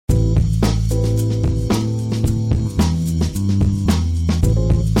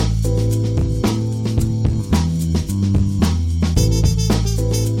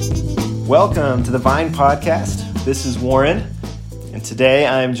welcome to the Vine Podcast. This is Warren, and today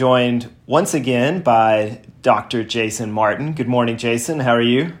I am joined once again by Dr. Jason Martin. Good morning, Jason. How are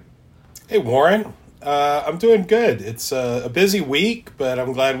you? Hey, Warren. I'm doing good. It's a busy week, but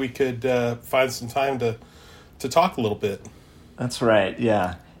I'm glad we could find some time to talk a little bit. That's right,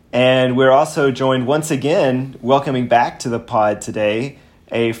 yeah. And we're also joined once again, welcoming back to the pod today,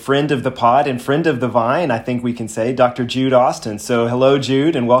 a friend of the pod and friend of the Vine, I think we can say, Dr. Jude Austin. So hello,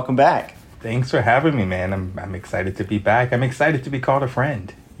 Jude, and welcome back. Thanks for having me, man. I'm excited to be back. I'm excited to be called a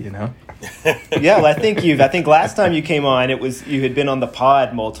friend, you know? Yeah, well, I think last time you came on, you had been on the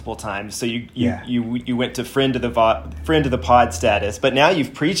pod multiple times, so you went to friend of the pod status, but now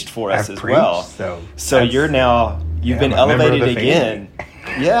you've preached for us as well. So you've been elevated again.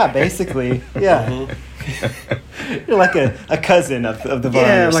 Yeah, basically. Yeah. Mm-hmm. You're like a cousin of the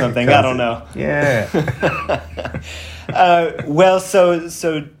Vine or something. I don't know. Yeah.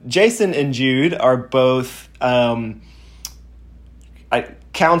 So Jason and Jude are both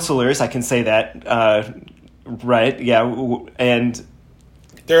counselors. I can say that, right? Yeah, and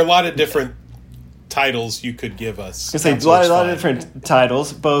there are a lot of different titles you could give us. I say a lot of different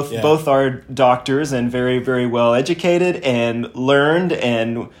titles. Both are doctors and very, very well educated and learned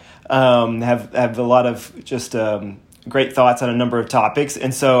and have a lot of just great thoughts on a number of topics.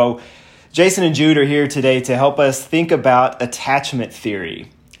 And so Jason and Jude are here today to help us think about attachment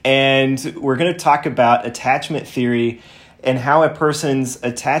theory. And we're going to talk about attachment theory and how a person's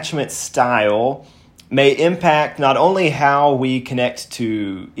attachment style may impact not only how we connect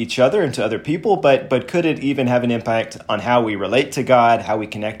to each other and to other people, but could it even have an impact on how we relate to God, how we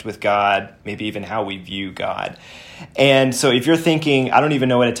connect with God, maybe even how we view God. And so if you're thinking, I don't even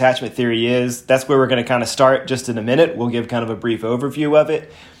know what attachment theory is, that's where we're going to kind of start just in a minute. We'll give kind of a brief overview of it.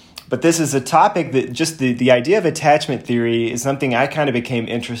 But this is a topic that just the idea of attachment theory is something I kind of became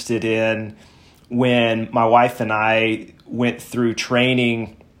interested in when my wife and I went through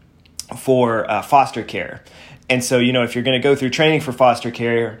training for foster care. And so, if you're going to go through training for foster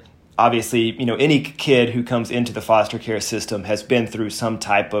care, obviously, any kid who comes into the foster care system has been through some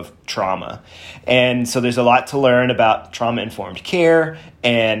type of trauma. And so there's a lot to learn about trauma-informed care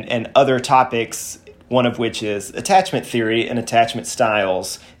and other topics, one of which is attachment theory and attachment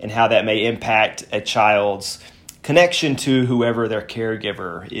styles and how that may impact a child's connection to whoever their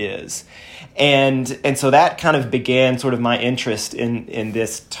caregiver is. And so that kind of began sort of my interest in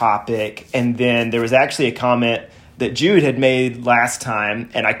this topic. And then there was actually a comment that Jude had made last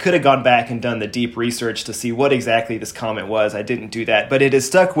time, and I could have gone back and done the deep research to see what exactly this comment was. I didn't do that, but it has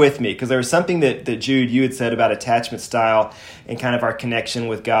stuck with me because there was something that Jude, you had said about attachment style and kind of our connection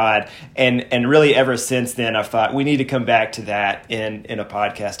with God. And really ever since then, I've thought we need to come back to that in a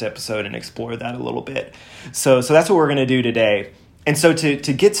podcast episode and explore that a little bit. So that's what we're going to do today. And so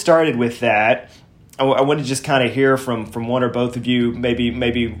to get started with that, I want to just kind of hear from one or both of you.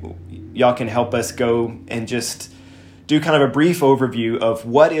 Maybe y'all can help us go and just do kind of a brief overview of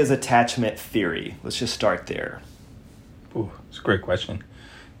what is attachment theory. Let's just start there. Ooh, it's a great question.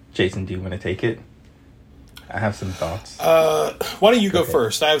 Jason, do you want to take it? I have some thoughts. Why don't you go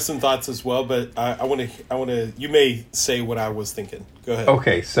first? I have some thoughts as well, but I want to. You may say what I was thinking. Go ahead.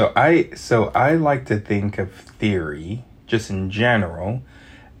 Okay, so I like to think of theory, just in general,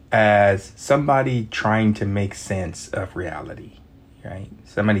 as somebody trying to make sense of reality, right?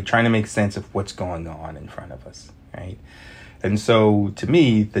 Somebody trying to make sense of what's going on in front of us, right? And so to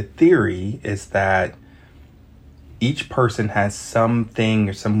me, the theory is that each person has something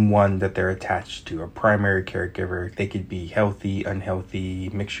or someone that they're attached to, a primary caregiver. They could be healthy, unhealthy,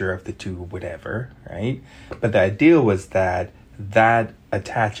 mixture of the two, whatever, right? But the idea was that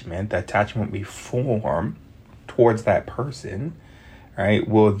attachment we form towards that person, right,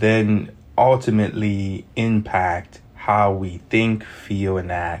 will then ultimately impact how we think, feel,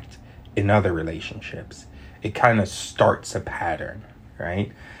 and act in other relationships. It kind of starts a pattern,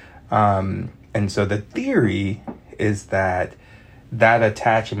 right? And so the theory is that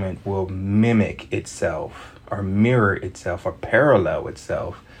attachment will mimic itself or mirror itself or parallel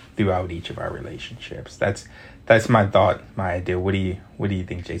itself throughout each of our relationships. That's my thought, my idea. What do you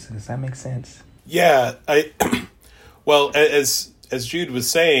think, Jason? Does that make sense? Yeah, well, as Jude was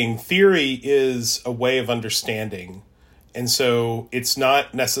saying, theory is a way of understanding. And so it's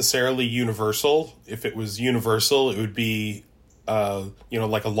not necessarily universal. If it was universal, it would be,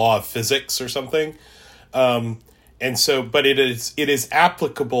 like a law of physics or something. And so, but it is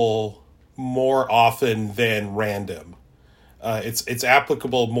applicable more often than random. It's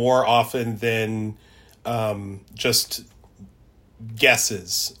applicable more often than just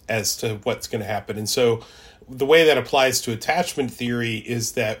guesses as to what's going to happen. And so the way that applies to attachment theory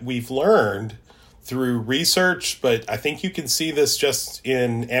is that we've learned through research, but I think you can see this just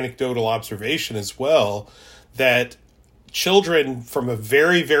in anecdotal observation as well, that children from a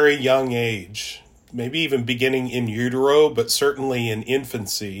very, very young age, maybe even beginning in utero, but certainly in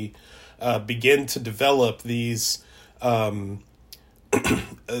infancy, begin to develop these, they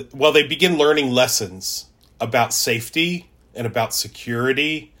begin learning lessons about safety and about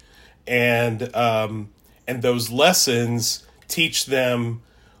security, and those lessons teach them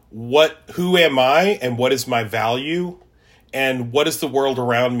who am I and what is my value and what is the world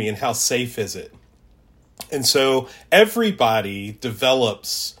around me and how safe is it. And so everybody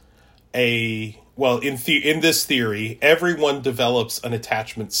develops in this theory, everyone develops an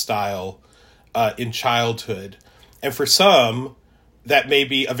attachment style in childhood. And for some, that may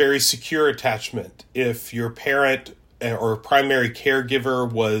be a very secure attachment. If your parent or primary caregiver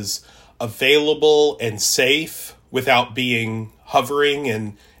was available and safe without being hovering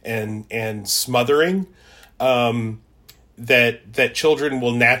and smothering, that children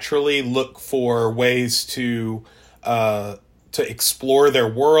will naturally look for ways to explore their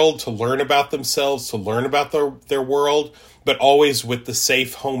world, to learn about themselves, to learn about their world, but always with the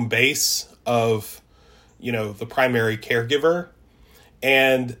safe home base of, the primary caregiver.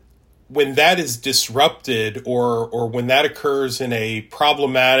 And when that is disrupted or when that occurs in a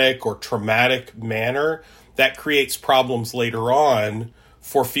problematic or traumatic manner, that creates problems later on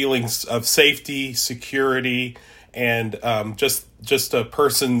for feelings of safety, security, and just a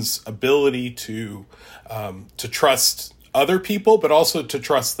person's ability to trust other people, but also to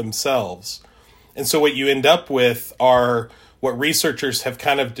trust themselves. And so what you end up with are what researchers have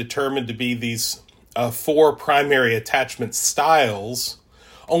kind of determined to be these 4 primary attachment styles,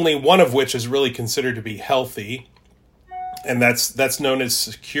 only one of which is really considered to be healthy, and that's known as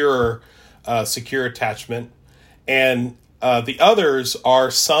secure attachment. And the others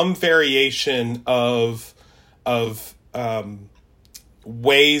are some variation of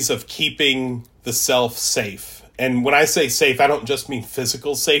ways of keeping the self safe. And when I say safe, I don't just mean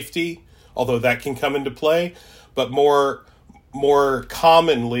physical safety, although that can come into play, but more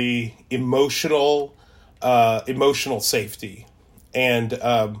commonly emotional safety. And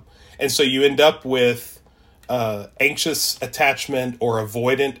so you end up with anxious attachment or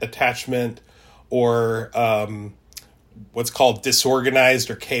avoidant attachment, or what's called disorganized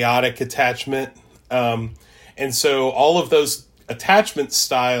or chaotic attachment. And so all of those attachment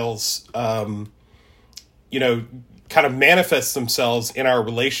styles, kind of manifest themselves in our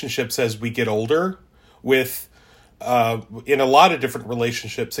relationships as we get older. In a lot of different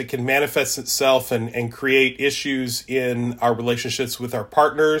relationships, it can manifest itself and create issues in our relationships with our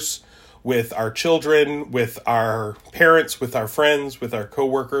partners, with our children, with our parents, with our friends, with our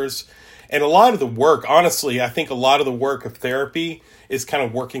coworkers. And a lot of the work, honestly, I think a lot of the work of therapy is kind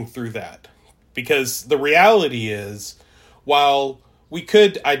of working through that. Because the reality is, while we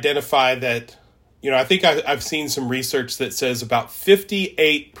could identify that, I think I've seen some research that says about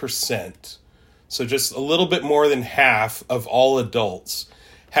 58%, so just a little bit more than half of all adults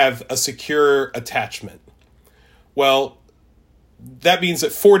have a secure attachment. Well, that means that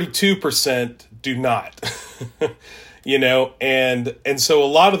 42% do not, and so a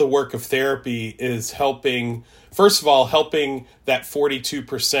lot of the work of therapy is helping that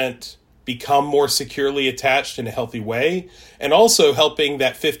 42% become more securely attached in a healthy way, and also helping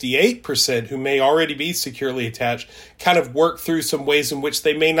that 58% who may already be securely attached kind of work through some ways in which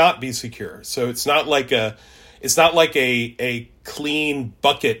they may not be secure. So it's not like a clean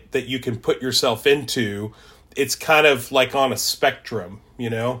bucket that you can put yourself into. It's kind of like on a spectrum,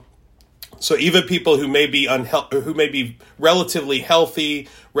 So even people who may be who may be relatively healthy,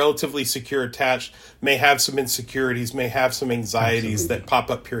 relatively secure attached, may have some insecurities, may have some anxieties that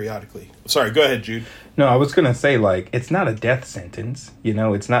pop up periodically. Sorry, go ahead, Jude. No, I was going to say, it's not a death sentence,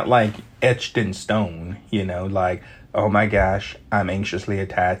 it's not like etched in stone, like, oh my gosh, I'm anxiously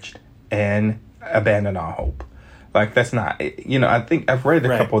attached and abandon all hope. Like, that's not, I think I've read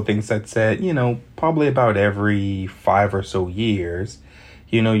a couple of things that said, probably about every 5 or so years,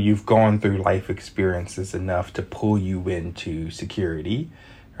 you've gone through life experiences enough to pull you into security,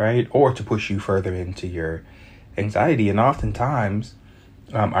 right? Or to push you further into your anxiety. And oftentimes,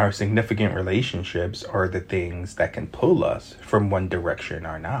 our significant relationships are the things that can pull us from one direction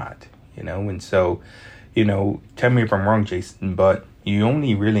or not, And so, tell me if I'm wrong, Jason, but you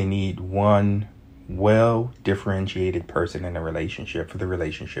only really need one well-differentiated person in a relationship for the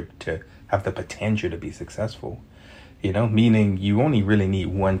relationship to have the potential to be successful. Meaning you only really need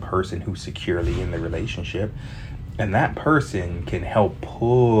one person who's securely in the relationship. And that person can help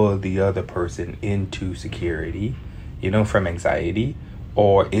pull the other person into security, from anxiety,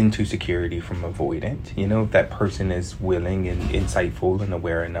 or into security from avoidant. If that person is willing and insightful and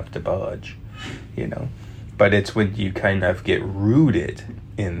aware enough to budge, But it's when you kind of get rooted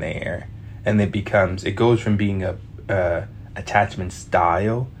in there, and it goes from being a attachment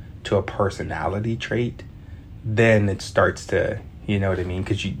style to a personality trait. Then it starts to, you know what I mean?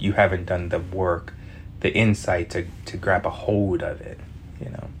 Because you haven't done the work, the insight to grab a hold of it,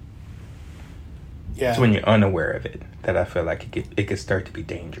 Yeah. It's when you're unaware of it that I feel like it could start to be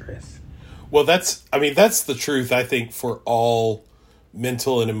dangerous. Well, that's the truth, I think, for all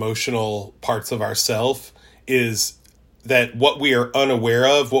mental and emotional parts of ourself, is that what we are unaware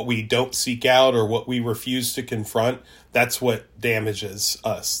of, what we don't seek out, or what we refuse to confront, that's what damages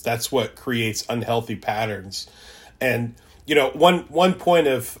us. That's what creates unhealthy patterns. And, one point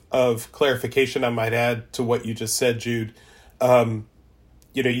of clarification I might add to what you just said, Jude,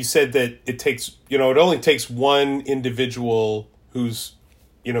 you said that it only takes one individual who's,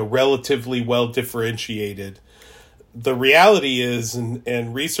 relatively well differentiated. The reality is,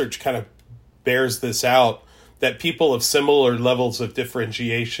 and research kind of bears this out, that people of similar levels of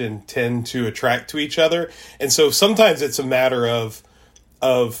differentiation tend to attract to each other. And so sometimes it's a matter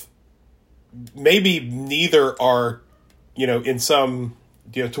of maybe neither are, in some,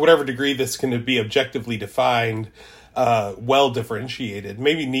 to whatever degree this can be objectively defined, well differentiated.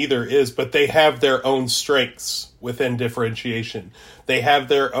 Maybe neither is, but they have their own strengths within differentiation. They have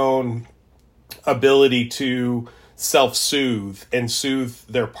their own ability to self-soothe and soothe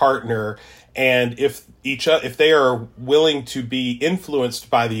their partner. And if they are willing to be influenced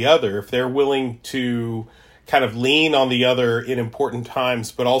by the other, if they're willing to kind of lean on the other in important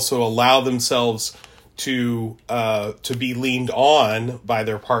times, but also allow themselves to be leaned on by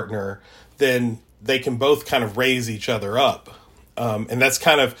their partner, then they can both kind of raise each other up. And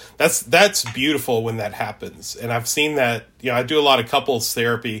that's beautiful when that happens. And I've seen that, I do a lot of couples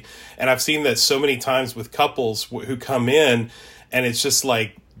therapy, and I've seen that so many times with couples who come in, and it's just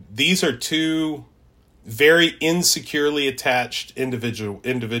like, these are two very insecurely attached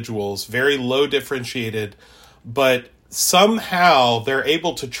individuals, very low differentiated, but somehow they're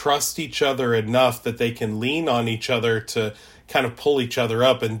able to trust each other enough that they can lean on each other to kind of pull each other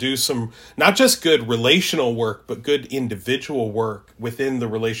up and do some, not just good relational work, but good individual work within the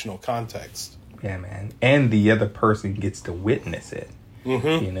relational context. Yeah, man. And the other person gets to witness it.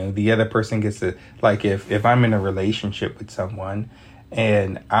 Mm-hmm. The other person gets to, like, if I'm in a relationship with someone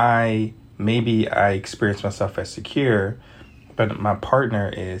and I experience myself as secure, but my partner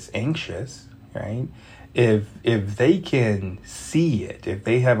is anxious, right? If they can see it, if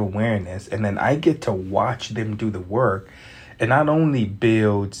they have awareness, and then I get to watch them do the work, it not only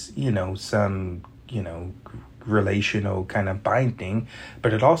builds, some, relational kind of binding,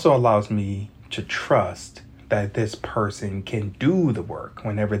 but it also allows me to trust that this person can do the work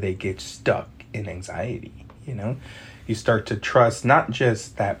whenever they get stuck in anxiety, You start to trust not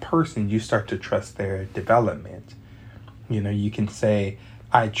just that person, you start to trust their development. You can say,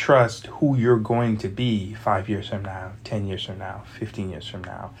 I trust who you're going to be 5 years from now, 10 years from now, 15 years from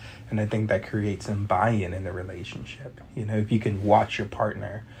now. And I think that creates some buy-in in the relationship. If you can watch your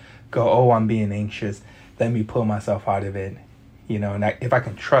partner go, oh, I'm being anxious, let me pull myself out of it. And if I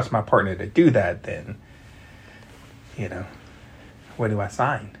can trust my partner to do that, then, where do I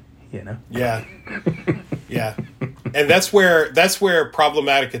sign? Yeah. Yeah. And that's where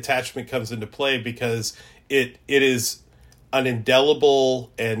problematic attachment comes into play, because it is an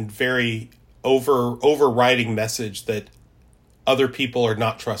indelible and very overriding message that other people are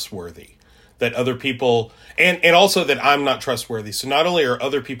not trustworthy, that other people, and also that I'm not trustworthy. So not only are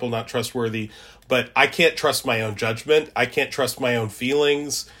other people not trustworthy, but I can't trust my own judgment. I can't trust my own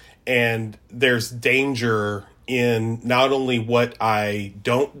feelings. And there's danger in not only what I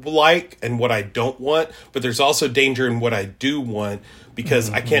don't like and what I don't want, but there's also danger in what I do want, because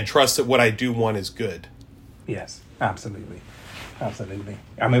I can't trust that what I do want is good. Yes, absolutely. Absolutely.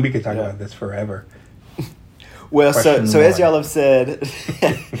 I mean, we could talk about this forever. Well, so as y'all have said,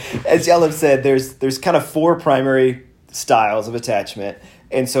 there's kind of four primary styles of attachment.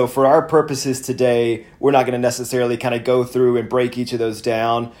 And so for our purposes today, we're not going to necessarily kind of go through and break each of those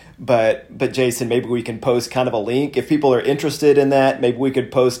down. But Jason, maybe we can post kind of a link. If people are interested in that, maybe we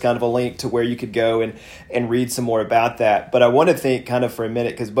could post kind of a link to where you could go and read some more about that. But I want to think kind of for a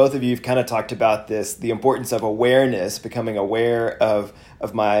minute, because both of you have kind of talked about this, the importance of awareness, becoming aware of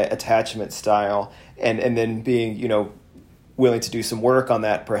my attachment style, and then being, willing to do some work on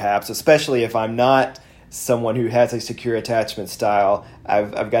that perhaps, especially if I'm not someone who has a secure attachment style,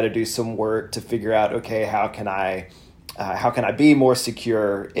 I've got to do some work to figure out, okay, how can I be more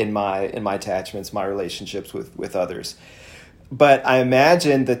secure in my attachments, my relationships with others. But I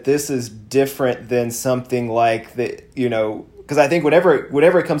imagine that this is different than something like because I think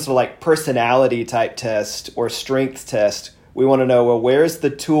whenever it comes to like personality type test or strength test, we want to know, well, where's the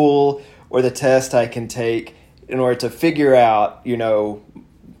tool or the test I can take in order to figure out,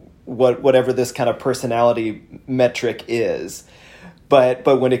 whatever this kind of personality metric is. But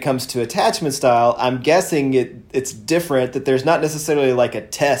when it comes to attachment style, I'm guessing it's different, that there's not necessarily like a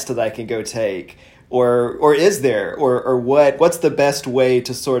test that I can go take, or is there, or what's the best way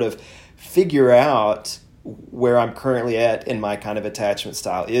to sort of figure out where I'm currently at in my kind of attachment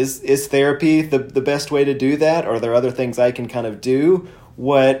style? Is therapy the best way to do that? Or are there other things I can kind of do?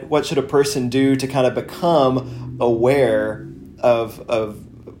 What should a person do to kind of become aware of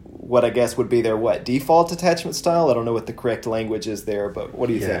what I guess would be their default attachment style? I don't know what the correct language is there, but what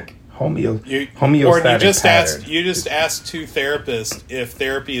do you think? Homeostatic you just asked two therapists if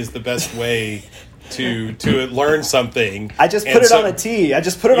therapy is the best way to learn something. I just put it on a T. I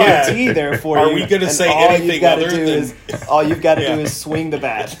just put it on a T there for you. Are we going to say anything other than... all you've got to do is swing the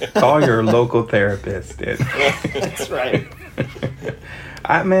bat. Call your local therapist. That's right.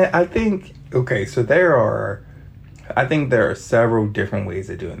 I think there are several different ways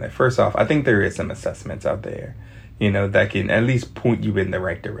of doing that. First off, I think there is some assessments out there, that can at least point you in the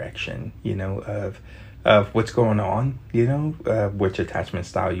right direction, of what's going on, which attachment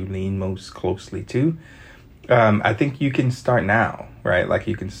style you lean most closely to. I think you can start now, right? Like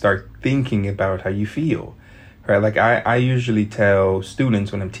you can start thinking about how you feel, right? Like I usually tell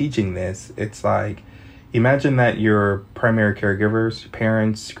students when I'm teaching this, it's like, imagine that your primary caregivers,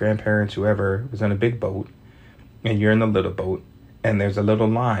 parents, grandparents, whoever, was on a big boat, and you're in the little boat, and there's a little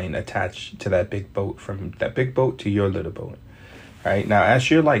line attached to that big boat, from that big boat to your little boat, right? Now,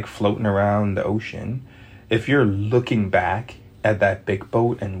 as you're like floating around the ocean, if you're looking back at that big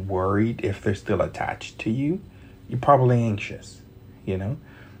boat and worried if they're still attached to you, you're probably anxious,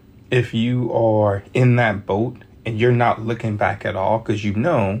 If you are in that boat and you're not looking back at all because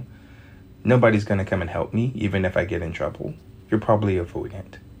nobody's going to come and help me, even if I get in trouble, you're probably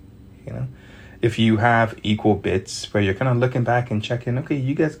avoidant, If you have equal bits where you're kind of looking back and checking, okay,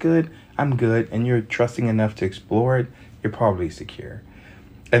 you guys good, I'm good, and you're trusting enough to explore it, you're probably secure.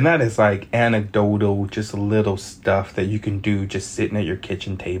 And that is like anecdotal, just little stuff that you can do just sitting at your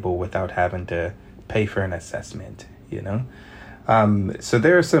kitchen table without having to pay for an assessment, So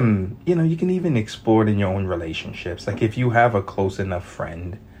there are some, you can even explore it in your own relationships. Like if you have a close enough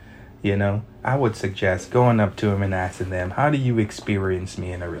friend, I would suggest going up to them and asking them, how do you experience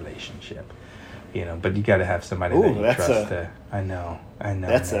me in a relationship? But you got to have somebody that you trust. I know.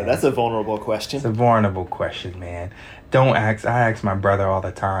 That's a vulnerable question. It's a vulnerable question, man. Don't ask. I ask my brother all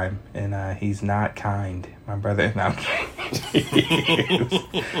the time, and he's not kind. My brother is not kind.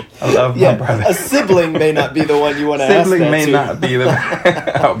 I love my brother. A sibling may not be the one you want to ask. Sibling may not be the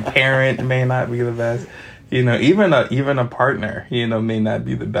a parent may not be the best. Even a partner, may not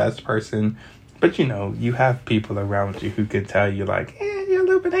be the best person. But you have people around you who could tell you like, you're a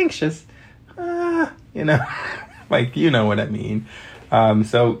little bit anxious. Like, what I mean.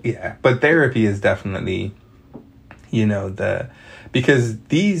 But therapy is definitely, because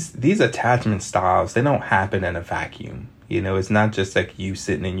these attachment styles, they don't happen in a vacuum. It's not just like you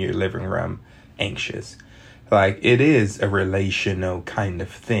sitting in your living room anxious. Like it is a relational kind of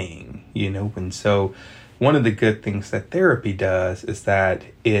thing, and so one of the good things that therapy does is that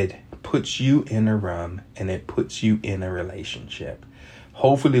it puts you in a room and it puts you in a relationship.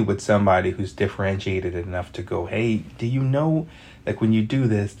 Hopefully with somebody who's differentiated enough to go, hey, do you know, like when you do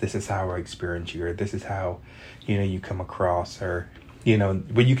this, this is how I experience you, or this is how, you come across, or,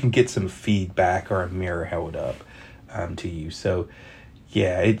 where you can get some feedback or a mirror held up to you. So,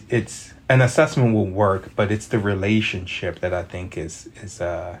 yeah, it's an assessment will work, but it's the relationship that I think is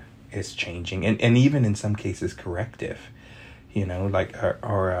changing, and even in some cases corrective,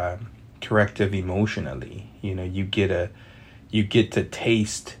 or corrective emotionally. You get to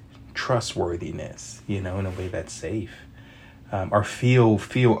taste trustworthiness, in a way that's safe, or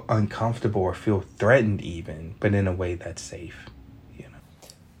feel uncomfortable or feel threatened even, but in a way that's safe,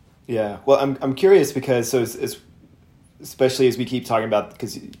 Yeah. Well, I'm curious because especially as we keep talking about,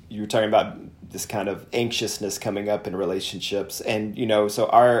 because you were talking about this kind of anxiousness coming up in relationships, and so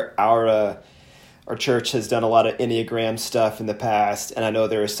our church has done a lot of Enneagram stuff in the past, and I know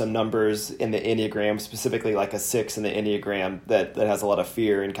there are some numbers in the Enneagram, specifically like a 6 in the Enneagram, that has a lot of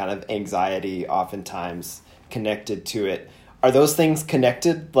fear and kind of anxiety oftentimes connected to it. are those things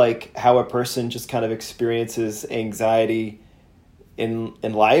connected? Like how a person just kind of experiences anxiety in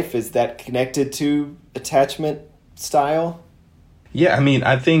life, is that connected to attachment style? Yeah, I mean,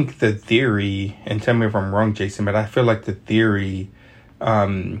 I think the theory, and tell me if I'm wrong, Jason, but I feel like the theory,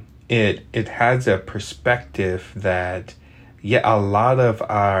 it has a perspective that, yeah, a lot of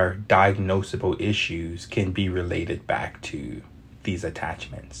our diagnosable issues can be related back to these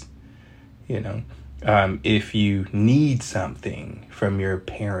attachments. You know, if you need something from your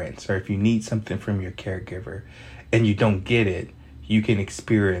parents, or if you need something from your caregiver and you don't get it, you can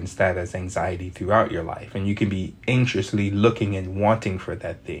experience that as anxiety throughout your life. And you can be anxiously looking and wanting for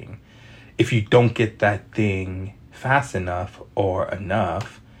that thing. If you don't get that thing fast enough or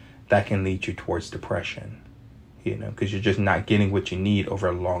enough, that can lead you towards depression, you know, because you're just not getting what you need over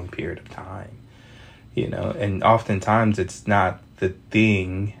a long period of time, you know. And oftentimes it's not the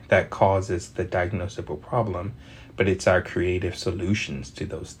thing that causes the diagnosable problem, but it's our creative solutions to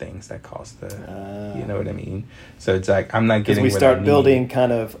those things that cause the, you know what I mean? So it's like, I'm not getting what I need. Because we start building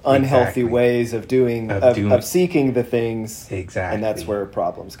kind of unhealthy ways of seeking the things. Exactly. And that's where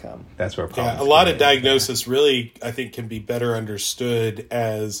problems come. That's where problems come. A lot of diagnosis really, I think, can be better understood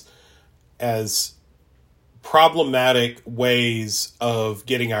as problematic ways of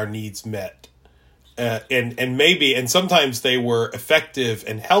getting our needs met. And sometimes they were effective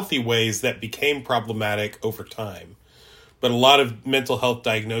and healthy ways that became problematic over time. But a lot of mental health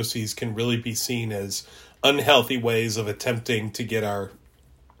diagnoses can really be seen as unhealthy ways of attempting to get our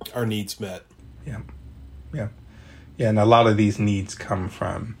needs met. Yeah, and a lot of these needs come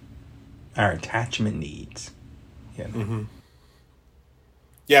from our attachment needs. You know? Mm-hmm.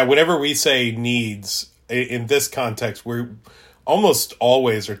 Yeah, whenever we say needs in this context, we're almost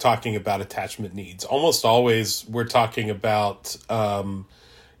always are talking about attachment needs. Almost always we're talking about,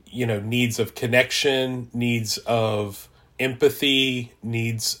 needs of connection, needs of empathy,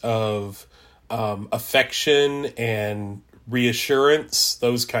 needs of affection and reassurance,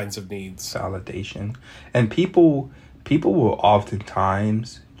 those kinds of needs. Validation. And people will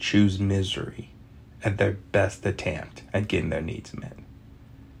oftentimes choose misery at their best attempt at getting their needs met.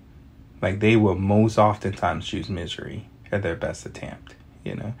 Like they will most oftentimes choose misery at their best attempt,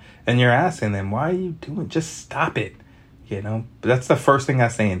 you know. And you're asking them, why are you doing? Just stop it, you know. But that's the first thing I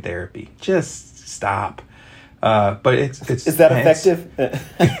say in therapy. Just stop. But it's is that effective?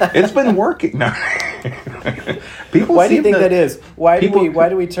 It's been working. No. People. Why do you think that is? Why do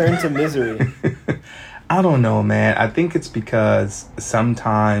we turn to misery? I don't know, man. I think it's because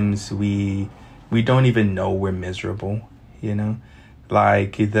sometimes we don't even know we're miserable, you know.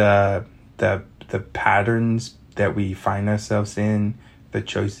 Like the patterns that we find ourselves in, the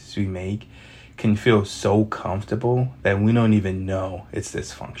choices we make, can feel so comfortable that we don't even know it's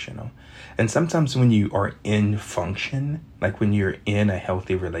dysfunctional. And sometimes when you are in function, like when you're in a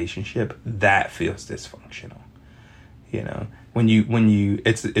healthy relationship, that feels dysfunctional. You know, when you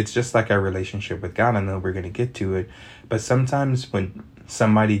it's just like our relationship with God. I know we're going to get to it, but sometimes when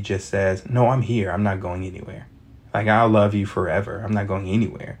somebody just says, "No, I'm here. I'm not going anywhere. Like, I'll love you forever. I'm not going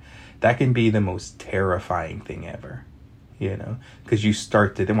anywhere." That can be the most terrifying thing ever, you know, because you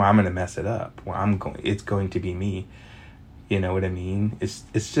start to think, well, I'm going to mess it up. Well, it's going to be me. You know what I mean? It's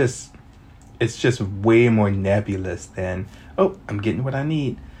just way more nebulous than, oh, I'm getting what I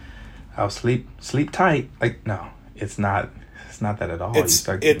need. I'll sleep tight. Like, no, it's not that at all. You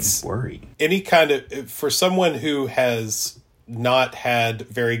start getting worried. Any kind of, for someone who has not had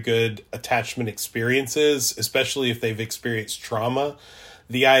very good attachment experiences, especially if they've experienced trauma,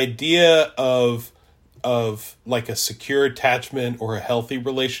 the idea of like a secure attachment or a healthy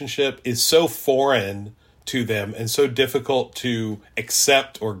relationship is so foreign to them and so difficult to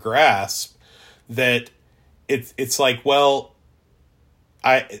accept or grasp that it's like, well,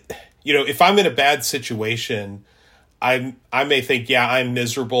 if I'm in a bad situation, I may think, yeah, I'm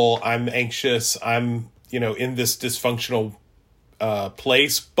miserable, I'm anxious, I'm, in this dysfunctional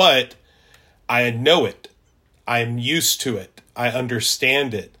place, but I know it. I'm used to it. I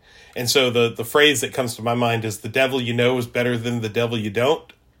understand it. And so the phrase that comes to my mind is, the devil you know is better than the devil you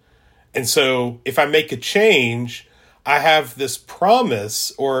don't. And so if I make a change, I have this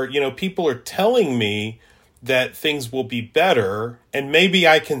promise, or, people are telling me that things will be better, and maybe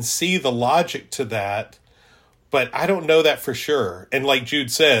I can see the logic to that, but I don't know that for sure. And like Jude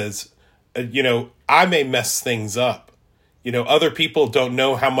says, I may mess things up. Other people don't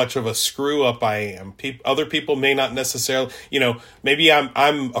know how much of a screw up I am. Other people may not necessarily, maybe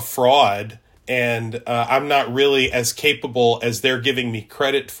I'm a fraud and I'm not really as capable as they're giving me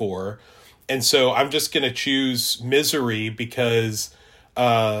credit for. And so I'm just going to choose misery because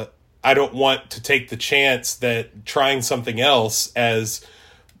I don't want to take the chance that trying something else, as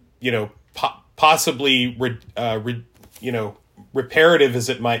possibly reparative as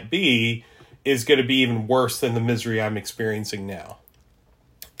it might be, is going to be even worse than the misery I'm experiencing now.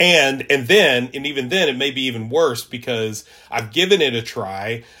 And even then, it may be even worse because I've given it a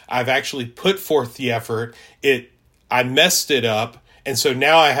try. I've actually put forth the effort. I messed it up. And so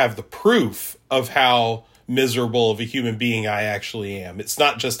now I have the proof of how miserable of a human being I actually am. It's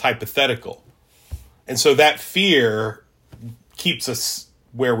not just hypothetical. And so that fear keeps us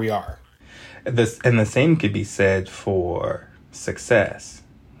where we are. And the same could be said for success,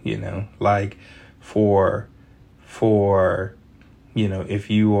 like for if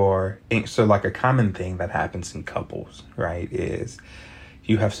you are, so like a common thing that happens in couples, right, is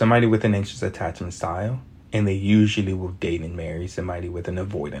you have somebody with an anxious attachment style, and they usually will date and marry somebody with an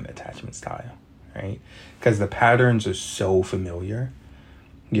avoidant attachment style, right? Because the patterns are so familiar.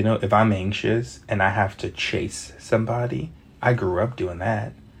 If I'm anxious and I have to chase somebody, I grew up doing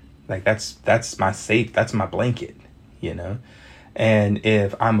that. Like that's my safe, that's my blanket, And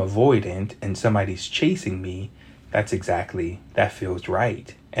if I'm avoidant and somebody's chasing me, that feels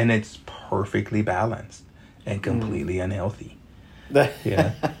right. And it's perfectly balanced and completely unhealthy. But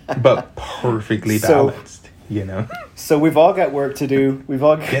perfectly balanced, So we've all got work to do.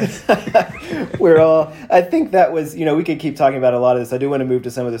 Yes. I think that was, we could keep talking about a lot of this. I do want to move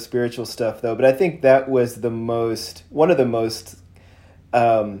to some of the spiritual stuff though, but I think that was one of the most,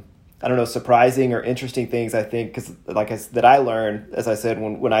 surprising or interesting things, I think, because that I learned, as I said,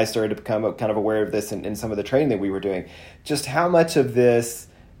 when I started to become kind of aware of this in some of the training that we were doing, just how much of this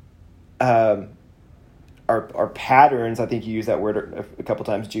are patterns. I think you used that word a couple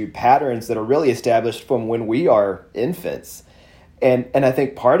times, Jude, patterns that are really established from when we are infants. And I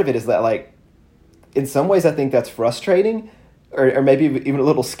think part of it is that, like, in some ways, I think that's frustrating or maybe even a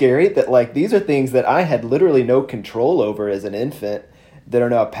little scary that, like, these are things that I had literally no control over as an infant, that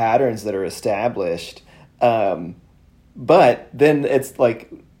are now patterns that are established. But then it's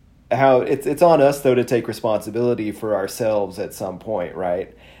like how it's on us though to take responsibility for ourselves at some point,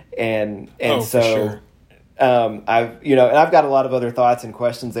 right? And so for sure. I've got a lot of other thoughts and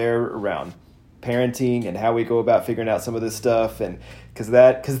questions there around parenting and how we go about figuring out some of this stuff, and because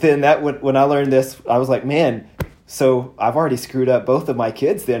then when I learned this, I was like, man, so I've already screwed up both of my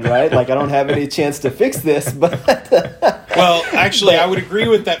kids then, right? Like, I don't have any chance to fix this, but... Well, actually, I would agree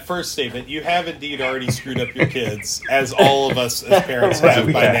with that first statement. You have indeed already screwed up your kids, as all of us as parents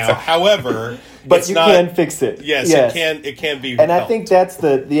have by now. However, but you can fix it. Yes, it can be. And helped. I think that's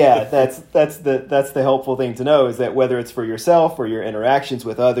the helpful thing to know, is that whether it's for yourself or your interactions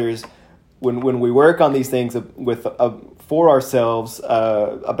with others, when we work on these things for ourselves,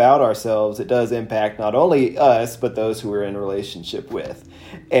 about ourselves, it does impact not only us, but those who we're in a relationship with.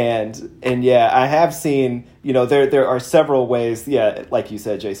 And I have seen, there are several ways, like you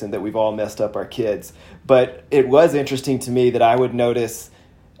said, Jason, that we've all messed up our kids. But it was interesting to me that I would notice,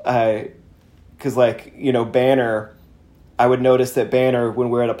 because Banner, I would notice that Banner,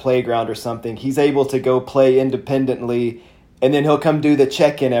 when we're at a playground or something, he's able to go play independently, and then he'll come do the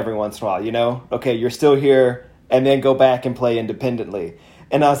check-in every once in a while, okay, you're still here, and then go back and play independently.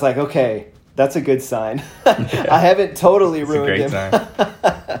 And I was like, okay, that's a good sign. I haven't totally ruined him.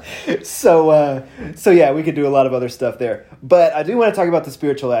 So we could do a lot of other stuff there. But I do want to talk about the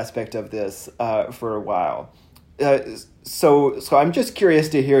spiritual aspect of this for a while. So I'm just curious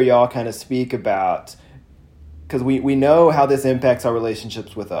to hear y'all kind of speak about, because we know how this impacts our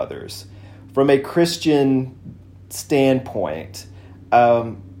relationships with others. From a Christian standpoint,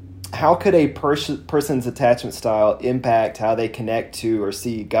 how could a person's attachment style impact how they connect to or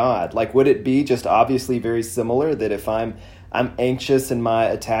see God? Like, would it be just obviously very similar that if I'm anxious in my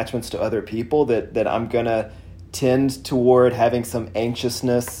attachments to other people, that I'm going to tend toward having some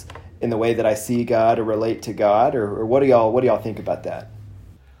anxiousness in the way that I see God or relate to God? Or what do y'all think about that?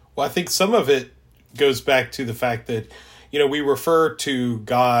 Well, I think some of it goes back to the fact that, we refer to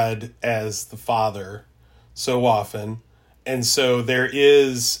God as the Father so often. And so there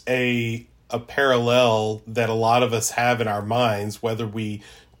is a parallel that a lot of us have in our minds, whether we,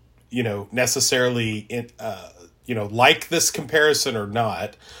 necessarily, like this comparison or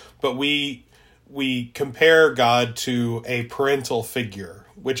not. But we compare God to a parental figure,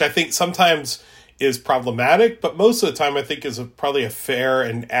 which I think sometimes is problematic, but most of the time I think is probably a fair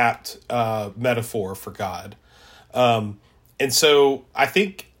and apt metaphor for God. And so I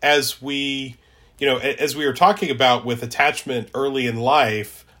think as we were talking about with attachment early in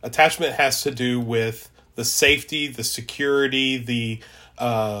life, attachment has to do with the safety, the security, the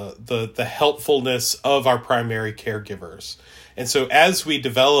the helpfulness of our primary caregivers. And so as we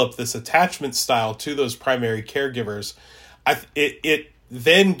develop this attachment style to those primary caregivers, it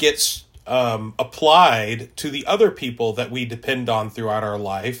then gets applied to the other people that we depend on throughout our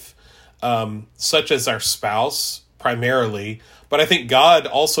life, such as our spouse primarily. But I think God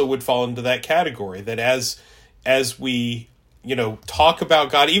also would fall into that category, that as we, talk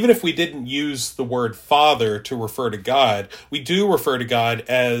about God, even if we didn't use the word Father to refer to God, we do refer to God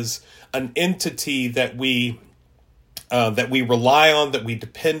as an entity that we rely on, that we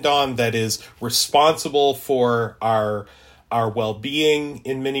depend on, that is responsible for our well-being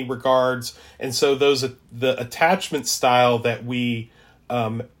in many regards. And so the attachment style that we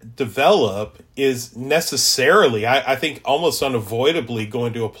develop is necessarily, I think, almost unavoidably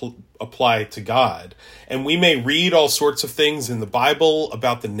going to apply to God. And we may read all sorts of things in the Bible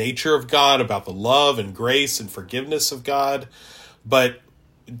about the nature of God, about the love and grace and forgiveness of God. But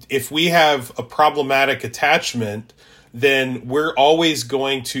if we have a problematic attachment, then we're always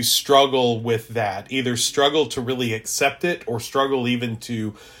going to struggle with that, either struggle to really accept it or struggle even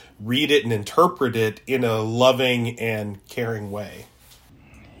to read it and interpret it in a loving and caring way.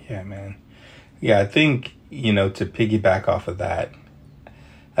 Yeah, man. Yeah, I think, to piggyback off of that,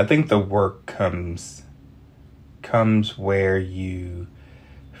 I think the work comes where you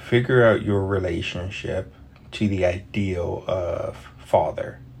figure out your relationship to the ideal of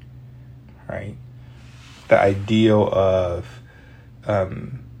father, right? The ideal of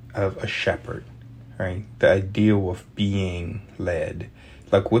a shepherd, right? The ideal of being led.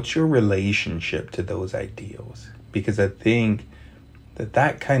 Like, what's your relationship to those ideals? Because I think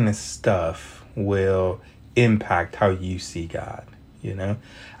that kind of stuff will impact how you see God,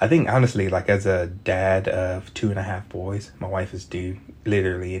 I think, honestly, like, as a dad of 2.5 boys, my wife is due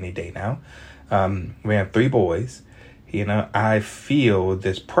literally any day now. We have 3 boys. I feel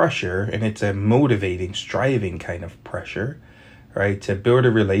this pressure, and it's a motivating, striving kind of pressure, right? To build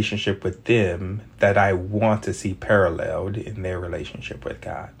a relationship with them that I want to see paralleled in their relationship with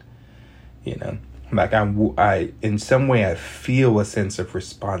God. Like, I in some way, I feel a sense of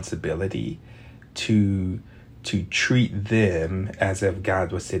responsibility to treat them as if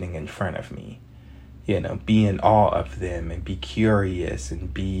God was sitting in front of me. Be in awe of them and be curious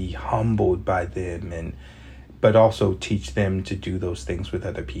and be humbled by them, but also teach them to do those things with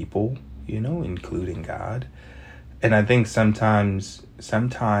other people, including God. And I think sometimes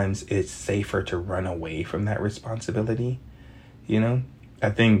it's safer to run away from that responsibility. I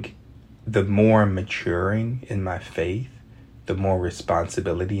think the more I'm maturing in my faith, the more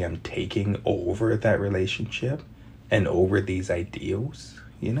responsibility I'm taking over that relationship and over these ideals,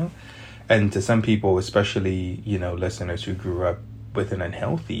 And to some people, especially, listeners who grew up with an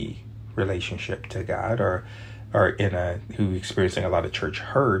unhealthy relationship to God or who experiencing a lot of church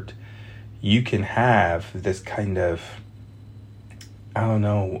hurt, you can have this kind of, I don't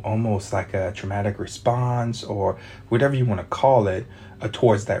know, almost like a traumatic response or whatever you want to call it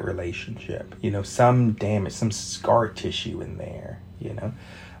towards that relationship. Some damage, some scar tissue in there,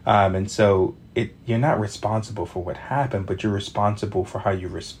 and so you're not responsible for what happened, but you're responsible for how you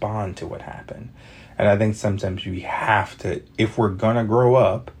respond to what happened. And I think sometimes we have to, if we're going to grow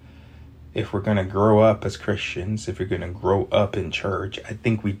up as Christians, if we're going to grow up in church, I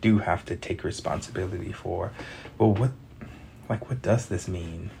think we do have to take responsibility for, well, what does this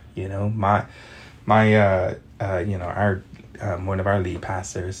mean? Our one of our lead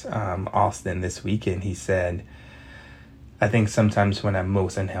pastors, Austin, this weekend, he said, I think sometimes when I'm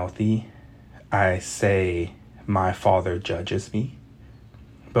most unhealthy, I say my father judges me.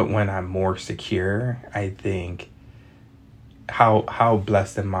 But when I'm more secure, I think, how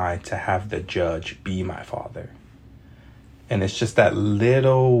blessed am I to have the judge be my father? And it's just that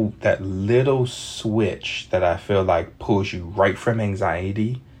little switch that I feel like pulls you right from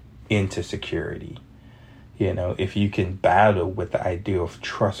anxiety into security. If you can battle with the idea of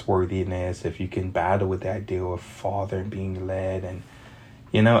trustworthiness, if you can battle with the idea of father and being led, and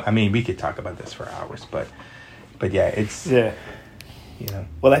we could talk about this for hours, but yeah, it's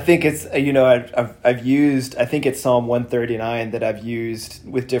Well, I think it's I've used, I think it's Psalm 139 that I've used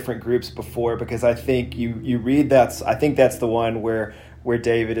with different groups before, because I think you read that. I think that's the one where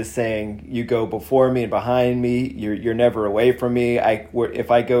David is saying, you go before me and behind me, you're never away from me. If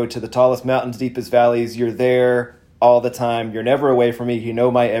I go to the tallest mountains, deepest valleys, you're there all the time. You're never away from me. You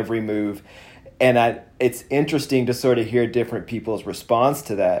know my every move. And it's interesting to sort of hear different people's response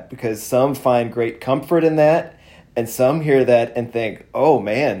to that, because some find great comfort in that, and some hear that and think, oh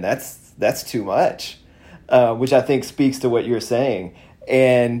man, that's too much, which I think speaks to what you're saying.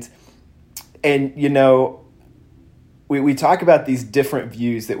 And we talk about these different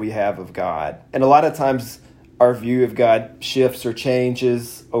views that we have of God. And a lot of times our view of God shifts or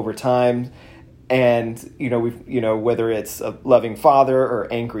changes over time. And, whether it's a loving father or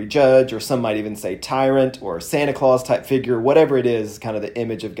angry judge, or some might even say tyrant or Santa Claus type figure, whatever it is, kind of the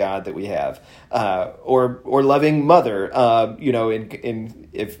image of God that we have, or loving mother,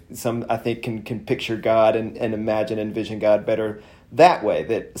 if some, I think, can picture God and envision God better that way,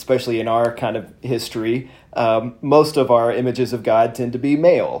 that especially in our kind of history, most of our images of God tend to be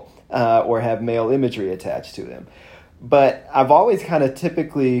male, or have male imagery attached to them. But I've always kind of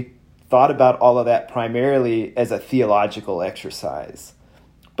typically thought about all of that primarily as a theological exercise.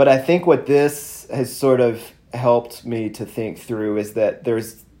 But I think what this has sort of helped me to think through is that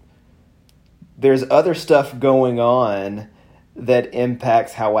there's other stuff going on that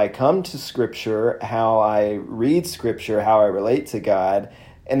impacts how I come to Scripture, how I read Scripture, how I relate to God,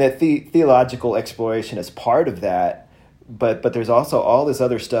 and that theological exploration is part of that. But there's also all this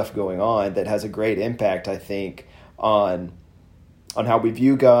other stuff going on that has a great impact, I think, on how we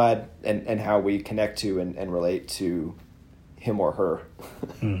view God and how we connect to and relate to him or her.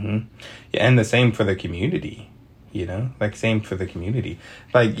 Mm-hmm. Yeah, and the same for the community, same for the community.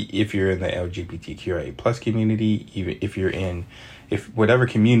 Like if you're in the LGBTQIA plus community, even if whatever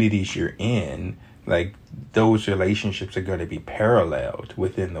communities you're in, like those relationships are going to be paralleled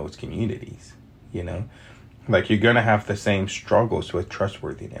within those communities, Like you're going to have the same struggles with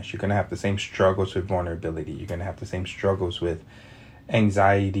trustworthiness. You're going to have the same struggles with vulnerability. You're going to have the same struggles with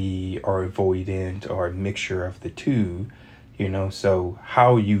anxiety or avoidant or a mixture of the two, so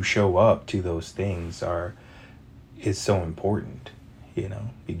how you show up to those things is so important.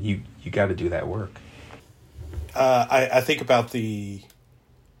 You got to do that work. I think about the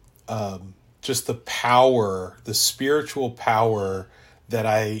just the power, the spiritual power that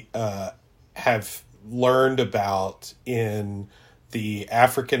I have learned about in the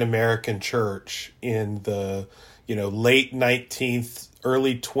African American church in the late 19th,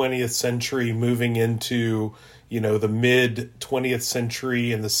 early 20th century, moving into, the mid 20th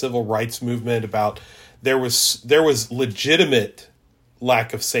century and the civil rights movement, about there was legitimate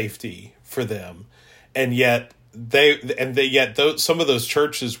lack of safety for them. And yet some of those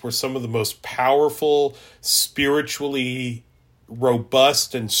churches were some of the most powerful, spiritually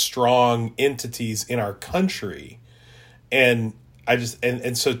robust and strong entities in our country. And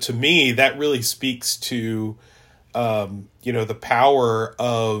so to me, that really speaks to, the power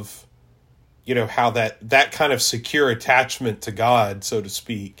of, how that kind of secure attachment to God, so to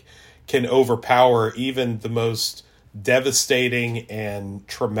speak, can overpower even the most devastating and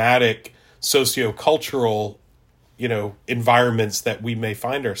traumatic sociocultural, environments that we may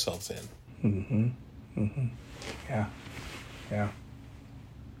find ourselves in. Mm-hmm. Mm-hmm. Yeah.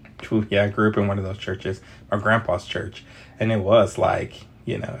 True. Yeah, I grew up in one of those churches, my grandpa's church, and it was like,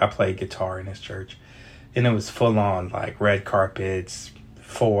 I played guitar in his church, and it was full on like red carpets,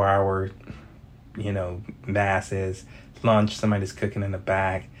 4-hour, masses, lunch, somebody's cooking in the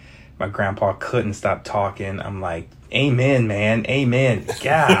back. My grandpa couldn't stop talking. I'm like, amen, man, amen.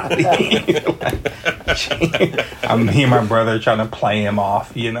 God. I'm me and my brother trying to play him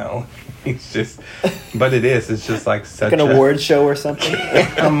off, It's just, but it's just like such like an award show or something.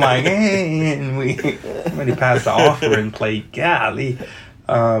 I'm like, hey, and somebody passed the offering plate, golly.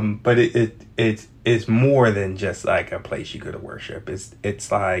 But it's more than just like a place you go to worship.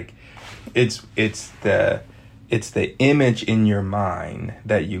 It's like, it's the image in your mind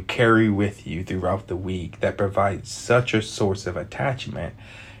that you carry with you throughout the week that provides such a source of attachment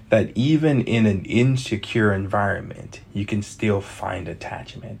that even in an insecure environment, you can still find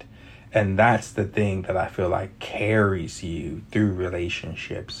attachment. And that's the thing that I feel like carries you through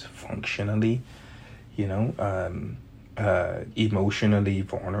relationships functionally, emotionally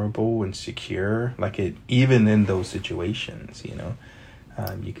vulnerable and secure. Like even in those situations,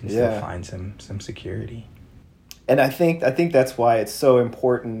 you can still find some security. And I think that's why it's so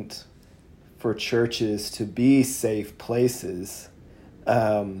important for churches to be safe places.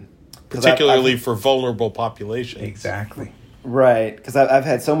 Particularly for vulnerable populations. Exactly. Right, because I've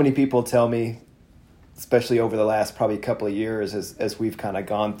had so many people tell me, especially over the last probably couple of years, as we've kind of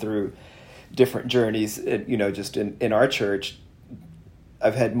gone through different journeys, just in our church,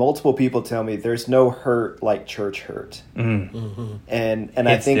 I've had multiple people tell me there's no hurt like church hurt. Mm-hmm. And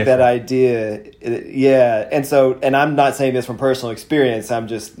I think different. That idea, yeah. And I'm not saying this from personal experience. I'm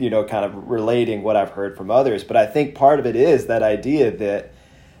just, kind of relating what I've heard from others. But I think part of it is that idea that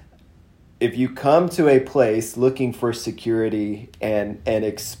if you come to a place looking for security and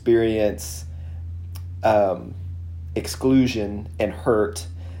experience exclusion and hurt,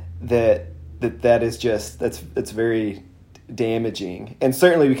 that that is just that's very damaging. And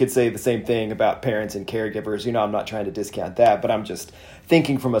certainly we could say the same thing about parents and caregivers. I'm not trying to discount that, but I'm just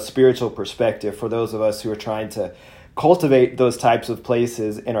thinking from a spiritual perspective for those of us who are trying to cultivate those types of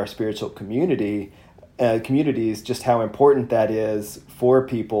places in our spiritual communities, just how important that is for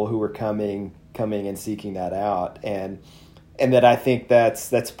people who are coming and seeking that out. And that I think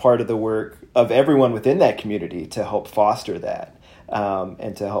that's part of the work of everyone within that community to help foster that,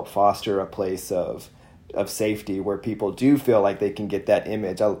 and to help foster a place of safety where people do feel like they can get that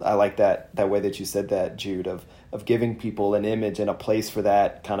image. I like that way that you said that, Jude, of giving people an image and a place for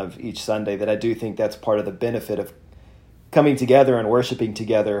that kind of each Sunday. That I do think that's part of the benefit of coming together and worshiping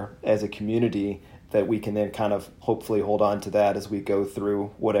together as a community, that we can then kind of hopefully hold on to that as we go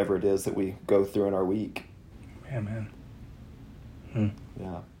through whatever it is that we go through in our week. Amen.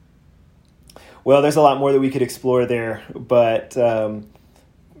 Yeah. Well, there's a lot more that we could explore there, but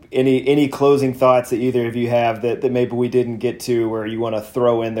any closing thoughts that either of you have that maybe we didn't get to, or you want to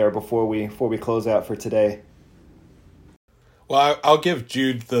throw in there before we close out for today? Well, I'll give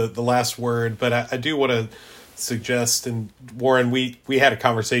Jude the last word, but I do want to suggest, and Warren, we had a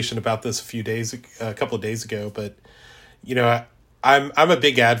conversation about this a couple of days ago, but I'm a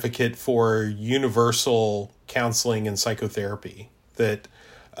big advocate for universal counseling and psychotherapy. That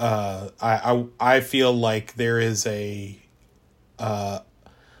I feel like there is an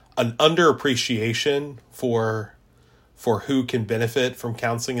underappreciation for who can benefit from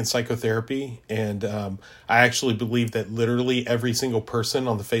counseling and psychotherapy. And I actually believe that literally every single person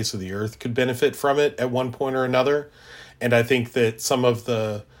on the face of the earth could benefit from it at one point or another. And I think that some of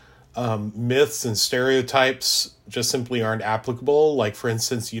the myths and stereotypes just simply aren't applicable. Like, for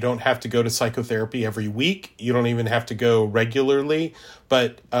instance, you don't have to go to psychotherapy every week. You don't even have to go regularly.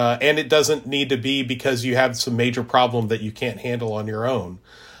 But and it doesn't need to be because you have some major problem that you can't handle on your own.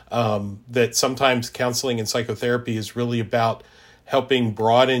 That sometimes counseling and psychotherapy is really about helping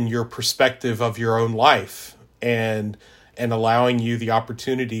broaden your perspective of your own life and allowing you the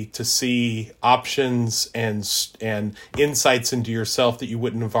opportunity to see options and insights into yourself that you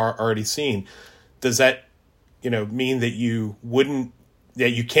wouldn't have already seen. Does that, mean that you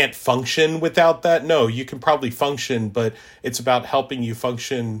can't function without that? No, you can probably function, but it's about helping you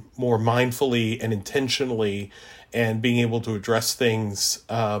function more mindfully and intentionally, and being able to address things,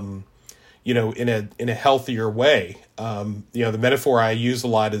 in a healthier way. The metaphor I use a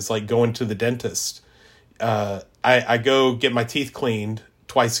lot is like going to the dentist. I go get my teeth cleaned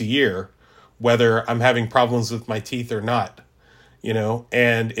twice a year, whether I'm having problems with my teeth or not.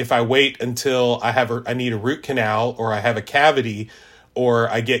 And if I wait until I need a root canal, or I have a cavity, or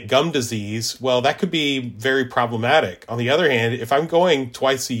I get gum disease, well, that could be very problematic. On the other hand, if I'm going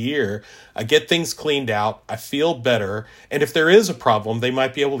twice a year, I get things cleaned out, I feel better, and if there is a problem, they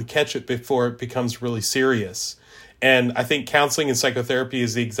might be able to catch it before it becomes really serious. And I think counseling and psychotherapy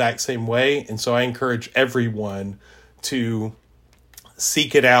is the exact same way, and so I encourage everyone to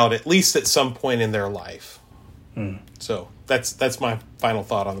seek it out, at least at some point in their life. So that's my final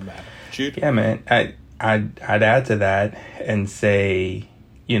thought on the matter. Jude? Yeah, man. I'd add to that and say,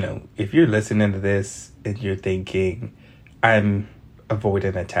 if you're listening to this and you're thinking, I'm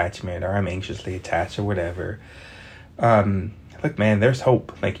avoiding attachment, or I'm anxiously attached, or whatever, look, man, there's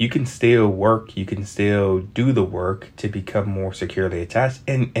hope. Like, you can still work, you can still do the work to become more securely attached.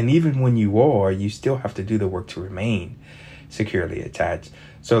 And even when you are, you still have to do the work to remain securely attached.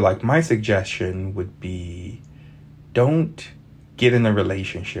 So, like, my suggestion would be, don't get in a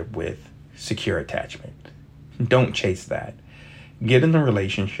relationship with secure attachment. Don't chase that. Get in a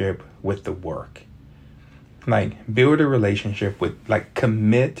relationship with the work. Like, build a relationship with,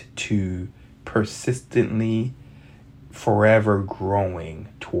 commit to persistently, forever growing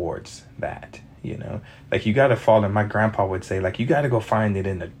towards that, Like, you got to fall in, my grandpa would say, you got to go find it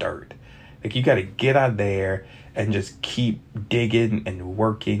in the dirt. Like, you got to get out there and just keep digging and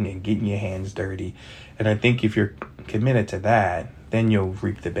working and getting your hands dirty. And I think if you're committed to that, then you'll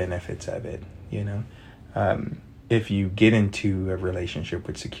reap the benefits of it, If you get into a relationship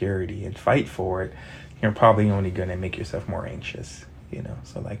with security and fight for it, you're probably only going to make yourself more anxious,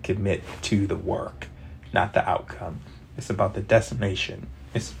 So, commit to the work, not the outcome. It's about the destination.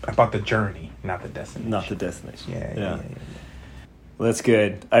 It's about the journey, not the destination. Not the destination. Yeah. Well, that's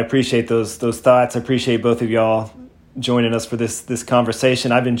good. I appreciate those thoughts. I appreciate both of y'all joining us for this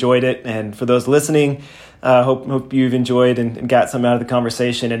conversation. I've enjoyed it, and for those listening, hope you've enjoyed and got some out of the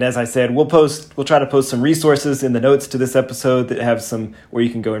conversation. And as I said, we'll try to post some resources in the notes to this episode that have some where you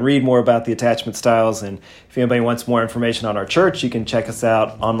can go and read more about the attachment styles. And if anybody wants more information on our church, you can check us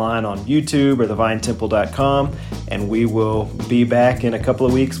out online on YouTube or thevinetemple.com. And we will be back in a couple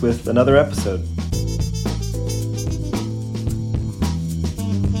of weeks with another episode.